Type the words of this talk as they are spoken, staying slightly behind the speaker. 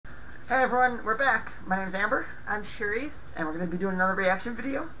Hey everyone, we're back. My name is Amber. I'm Charisse. And we're going to be doing another reaction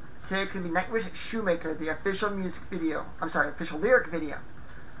video. Today it's going to be Nightwish Shoemaker, the official music video. I'm sorry, official lyric video.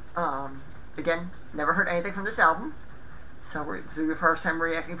 Again, never heard anything from this album. So this will be the first time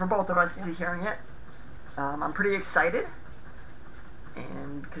reacting for both of us to hearing it. I'm pretty excited.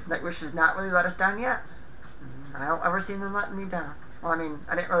 And because Nightwish has not really let us down yet. I don't ever see them letting me down. Well, I mean,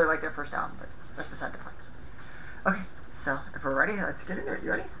 I didn't really like their first album, but that's beside the point. Okay, so if we're ready, let's get into it. You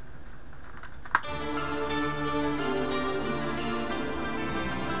ready?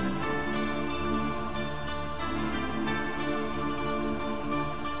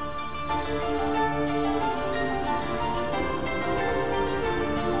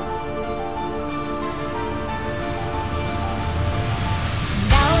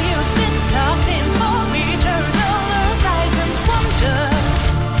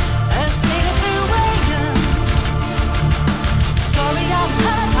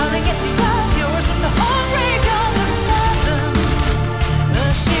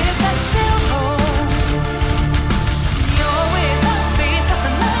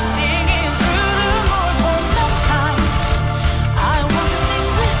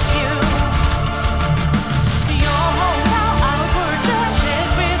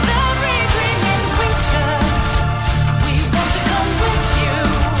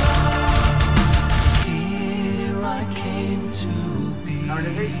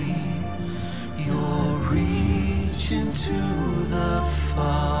 You're reaching to the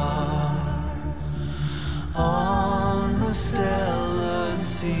far on the stellar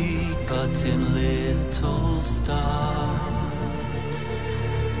sea, but in little stars.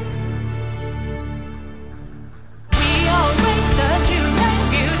 We all break the tune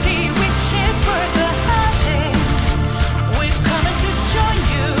beauty, which is worth the hunting. We're coming to join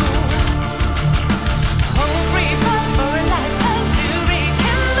you. Hope revive for a lifetime to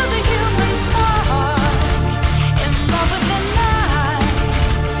rekindle the human spark in love with the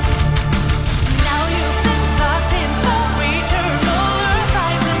night. Now you've been tucked in for eternal earth,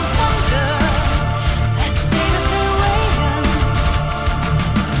 eyes and wonder. Let's sing it through waves.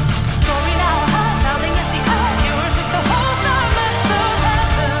 Story now howling at the earth. Yours is the whole star met the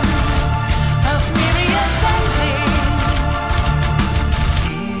heavens of myriad endings.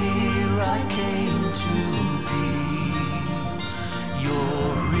 Here I came to be.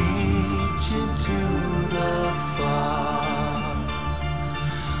 You're reaching to the far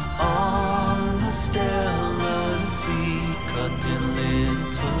on the stellar sea, cut in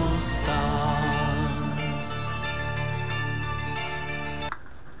little stars.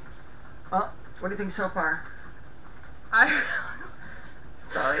 Well, what do you think so far? I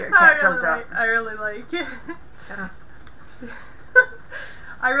Sorry, your cat jumped out. I really like it. Shut up.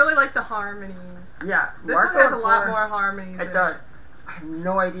 I really like the harmonies. Yeah, This Marco one has a and lot Flora- more harmonies. It in does. I have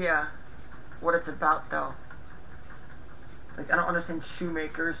no idea what it's about, though. Like, I don't understand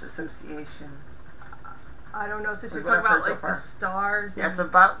Shoemaker's association. I don't know. Since Like we're what talking I've about heard like so the far. stars. Yeah, and it's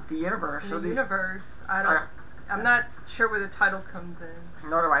about the universe. So the these, universe. I'm not sure where the title comes in.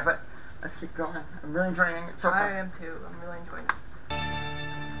 nor do I, but let's keep going. I'm really enjoying it so far. I am too. I'm really enjoying this.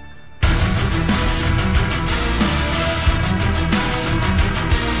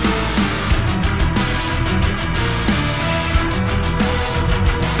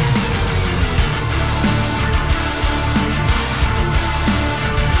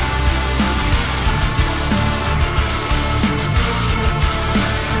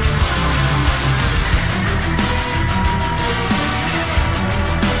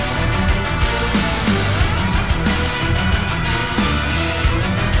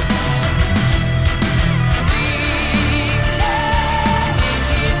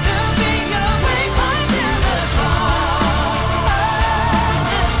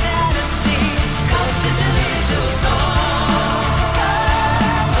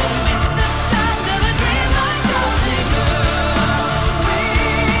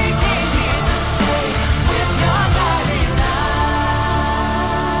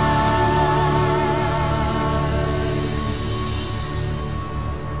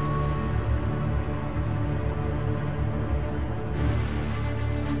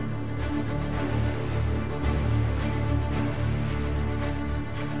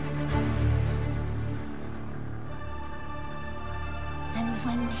 And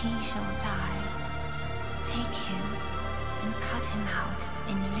when he shall die, take him and cut him out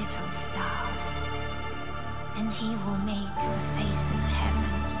in little stars, and he will make the face of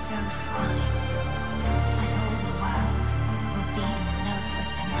heaven so fine that all the world will be in love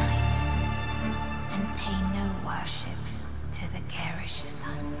with the night and pay no worship to the garish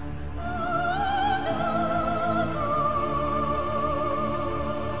sun.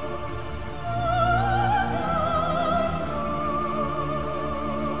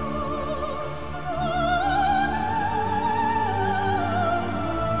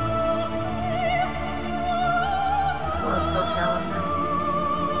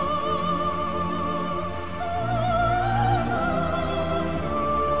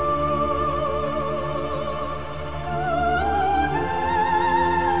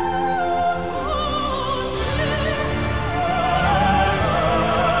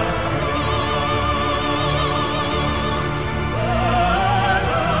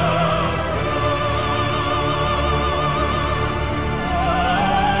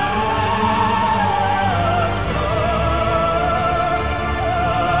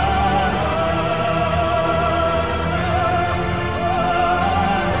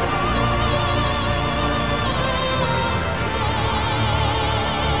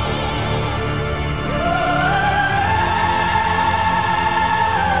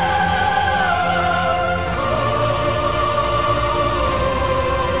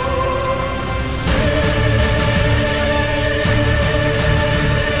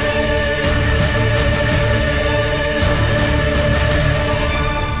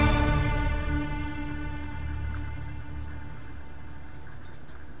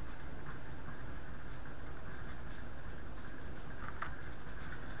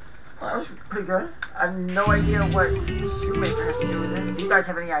 pretty good. I have no idea what Shoemaker has to do with it. If you guys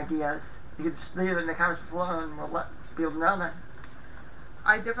have any ideas, you can just leave it in the comments below and we'll let people know that.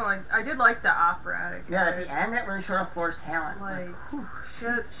 I did like the operatic. Yeah, at the end, that really showed off Flora's talent. Like, whew, she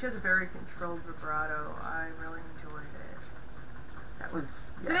has a very controlled vibrato. I really enjoyed it. that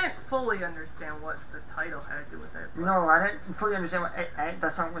was. Yes. Didn't fully understand what the title had to do with it. But No, I didn't fully understand what the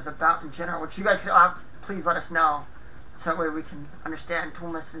song was about in general, which you guys could please let us know, so that way we can understand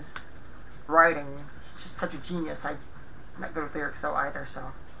Thomas's writing. He's just such a genius. I'm not good with lyrics though either,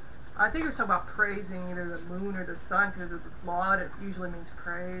 so. I think it was talking about praising either the moon or the sun, because of the law, it usually means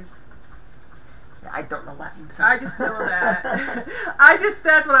praise. Yeah, I don't know Latin, so. I just know that.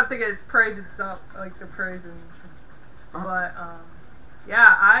 That's what I'm thinking, it's praise itself, like the praising. But,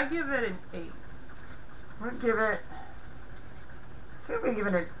 yeah, I give it an 8. I'm gonna give it. I think I'm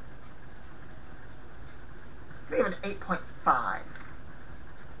gonna give it an 8.5.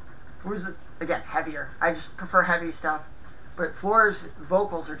 It was again heavier. I just prefer heavy stuff, but Flora's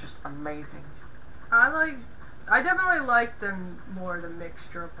vocals are just amazing. I definitely like the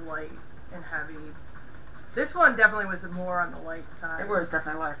mixture of light and heavy. This one definitely was more on the light side. It was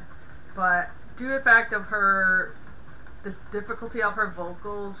definitely like. But due to the fact of the difficulty of her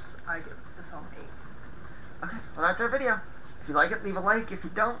vocals, I give this one an 8. Okay, well that's our video. If you like it, leave a like. If you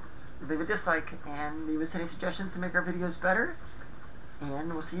don't, leave a dislike. And leave us any suggestions to make our videos better.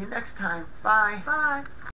 And we'll see you next time. Bye. Bye.